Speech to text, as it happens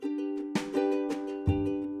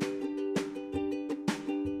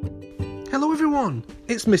Hello everyone,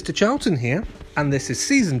 it's Mr. Charlton here, and this is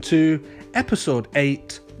Season 2, Episode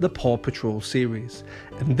 8, the Paw Patrol series.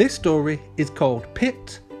 And this story is called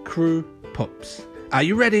Pit, Crew, Pups. Are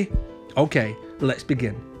you ready? Okay, let's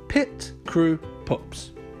begin. Pit, Crew,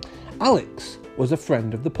 Pups. Alex was a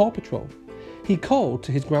friend of the Paw Patrol. He called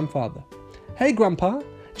to his grandfather. Hey Grandpa,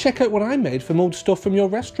 check out what I made from old stuff from your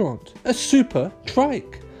restaurant. A super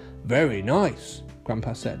trike. Very nice,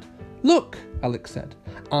 Grandpa said. Look, Alex said,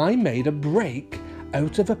 I made a brake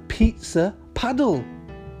out of a pizza paddle.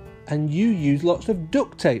 And you used lots of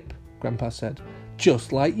duct tape, Grandpa said.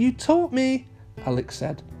 Just like you taught me, Alex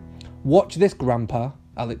said. Watch this, Grandpa,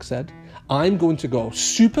 Alex said. I'm going to go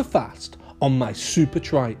super fast on my super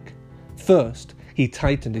trike. First, he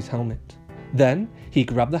tightened his helmet. Then, he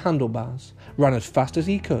grabbed the handlebars, ran as fast as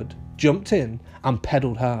he could, jumped in, and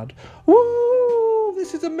pedalled hard. Woo!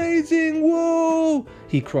 This is amazing! Whoa!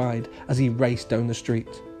 He cried as he raced down the street.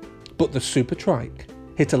 But the super trike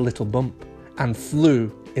hit a little bump and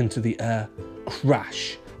flew into the air.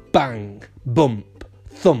 Crash, bang, bump,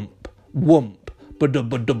 thump, whump,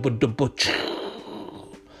 ba-da-ba-da-ba-da-ba.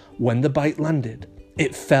 When the bike landed,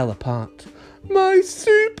 it fell apart. My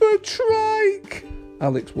super trike!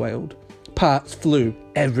 Alex wailed. Parts flew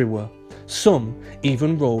everywhere. Some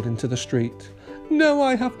even rolled into the street. Now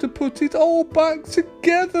I have to put it all back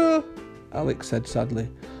together, Alex said sadly.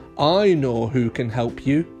 I know who can help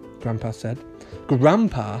you, Grandpa said.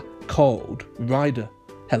 Grandpa called Ryder.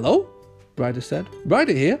 Hello? Ryder said.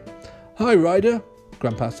 Ryder here. Hi, Ryder,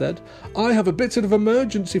 Grandpa said. I have a bit of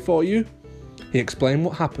emergency for you. He explained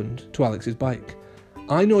what happened to Alex's bike.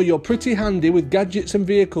 I know you're pretty handy with gadgets and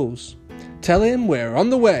vehicles. Tell him we're on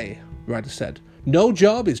the way, Ryder said. No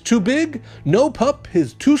job is too big, no pup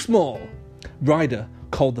is too small. Ryder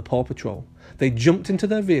called the Paw Patrol. They jumped into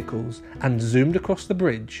their vehicles and zoomed across the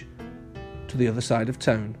bridge to the other side of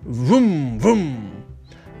town. Vroom, vroom.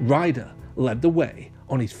 Ryder led the way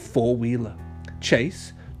on his four-wheeler.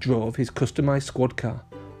 Chase drove his customized squad car.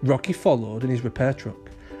 Rocky followed in his repair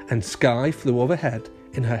truck. And Sky flew overhead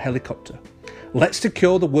in her helicopter. Let's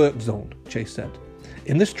secure the work zone, Chase said.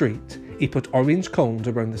 In the street, he put orange cones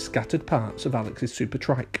around the scattered parts of Alex's super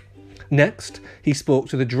trike. Next, he spoke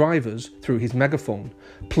to the drivers through his megaphone.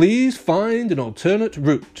 Please find an alternate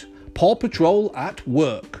route. Paw Patrol at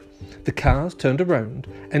work. The cars turned around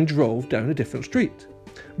and drove down a different street.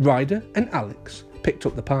 Ryder and Alex picked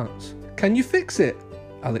up the parts. Can you fix it?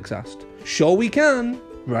 Alex asked. Sure we can,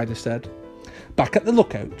 Ryder said. Back at the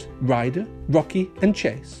lookout, Ryder, Rocky and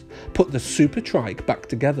Chase put the super trike back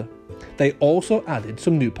together. They also added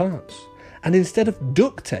some new parts. And instead of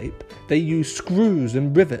duct tape, they used screws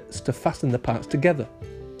and rivets to fasten the parts together.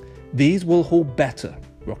 These will hold better,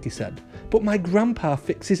 Rocky said. But my grandpa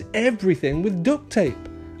fixes everything with duct tape,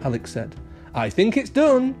 Alex said. I think it's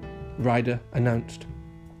done, Ryder announced.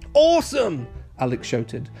 Awesome, Alex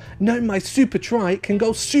shouted. Now my super trike can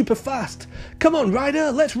go super fast. Come on,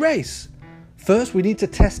 Ryder, let's race. First we need to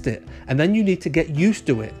test it, and then you need to get used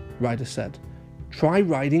to it, Ryder said. Try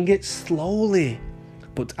riding it slowly.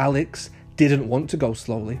 But Alex didn't want to go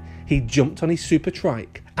slowly. He jumped on his super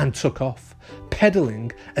trike and took off,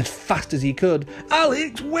 pedaling as fast as he could.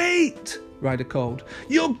 Alex, wait! Ryder called.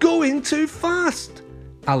 You're going too fast!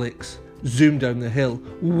 Alex zoomed down the hill.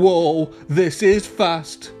 Whoa, this is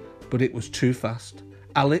fast! But it was too fast.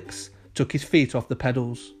 Alex took his feet off the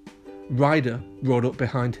pedals. Ryder rode up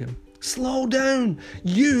behind him. Slow down!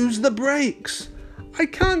 Use the brakes! I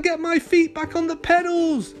can't get my feet back on the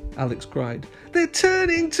pedals, Alex cried. They're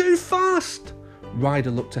turning too fast.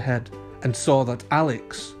 Ryder looked ahead and saw that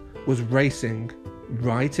Alex was racing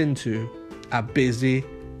right into a busy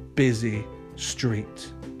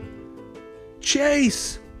street.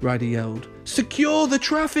 Chase, Ryder yelled. Secure the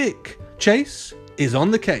traffic. Chase is on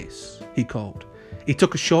the case, he called. He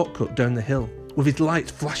took a shortcut down the hill with his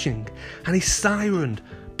lights flashing and his siren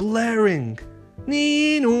blaring.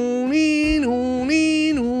 Nee-no, nee-no,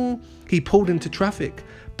 nee-no. He pulled into traffic.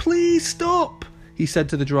 Please stop, he said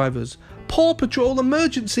to the drivers. Paw Patrol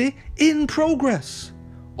emergency in progress.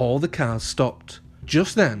 All the cars stopped.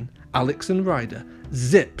 Just then, Alex and Ryder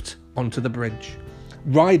zipped onto the bridge.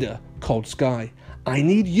 Ryder called Sky. I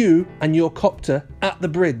need you and your copter at the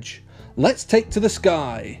bridge. Let's take to the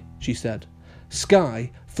sky, she said.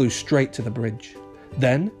 Sky flew straight to the bridge.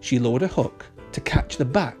 Then she lowered a hook to catch the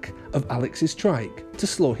back of Alex's trike to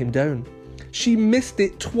slow him down. She missed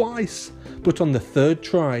it twice, but on the third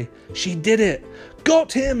try, she did it.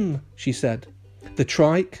 Got him, she said. The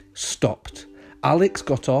trike stopped. Alex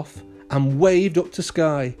got off and waved up to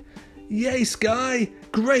Sky. Yay, Sky!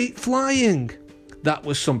 Great flying! That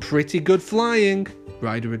was some pretty good flying,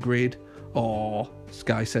 Ryder agreed. Aw,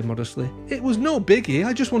 Sky said modestly. It was no biggie,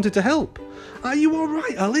 I just wanted to help. Are you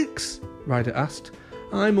alright, Alex? Ryder asked.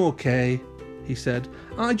 I'm okay, he said.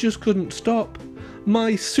 I just couldn't stop.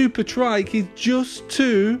 My super trike is just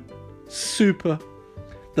too super.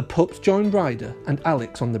 The pups joined Ryder and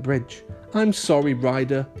Alex on the bridge. I'm sorry,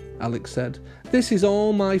 Ryder, Alex said. This is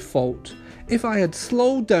all my fault. If I had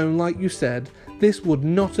slowed down like you said, this would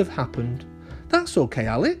not have happened. That's okay,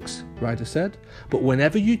 Alex, Ryder said. But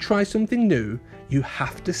whenever you try something new, you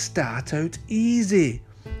have to start out easy.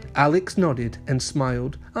 Alex nodded and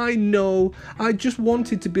smiled. I know. I just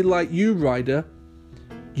wanted to be like you, Ryder.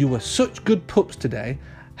 You were such good pups today.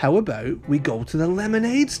 How about we go to the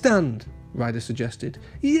lemonade stand? Ryder suggested.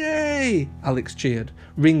 Yay! Alex cheered,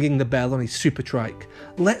 ringing the bell on his super trike.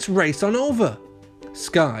 Let's race on over.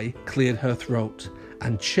 Sky cleared her throat,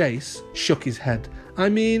 and Chase shook his head. I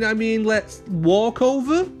mean, let's walk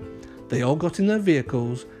over? They all got in their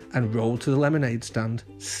vehicles and rode to the lemonade stand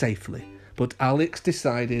safely. But Alex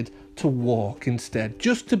decided to walk instead,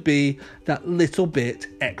 just to be that little bit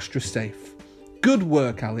extra safe. Good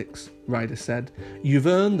work, Alex, Ryder said. You've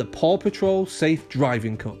earned the Paw Patrol Safe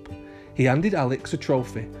Driving Cup. He handed Alex a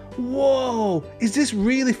trophy. Whoa, is this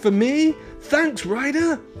really for me? Thanks,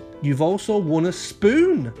 Ryder. You've also won a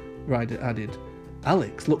spoon, Ryder added.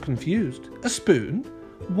 Alex looked confused. A spoon?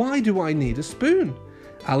 Why do I need a spoon?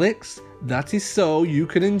 Alex, that is so you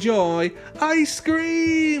can enjoy ice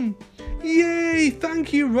cream. Yay,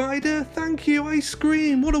 thank you, Ryder. Thank you, ice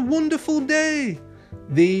cream. What a wonderful day.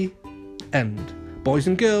 The end. Boys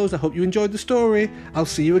and girls, I hope you enjoyed the story. I'll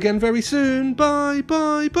see you again very soon. Bye,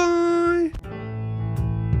 bye, bye.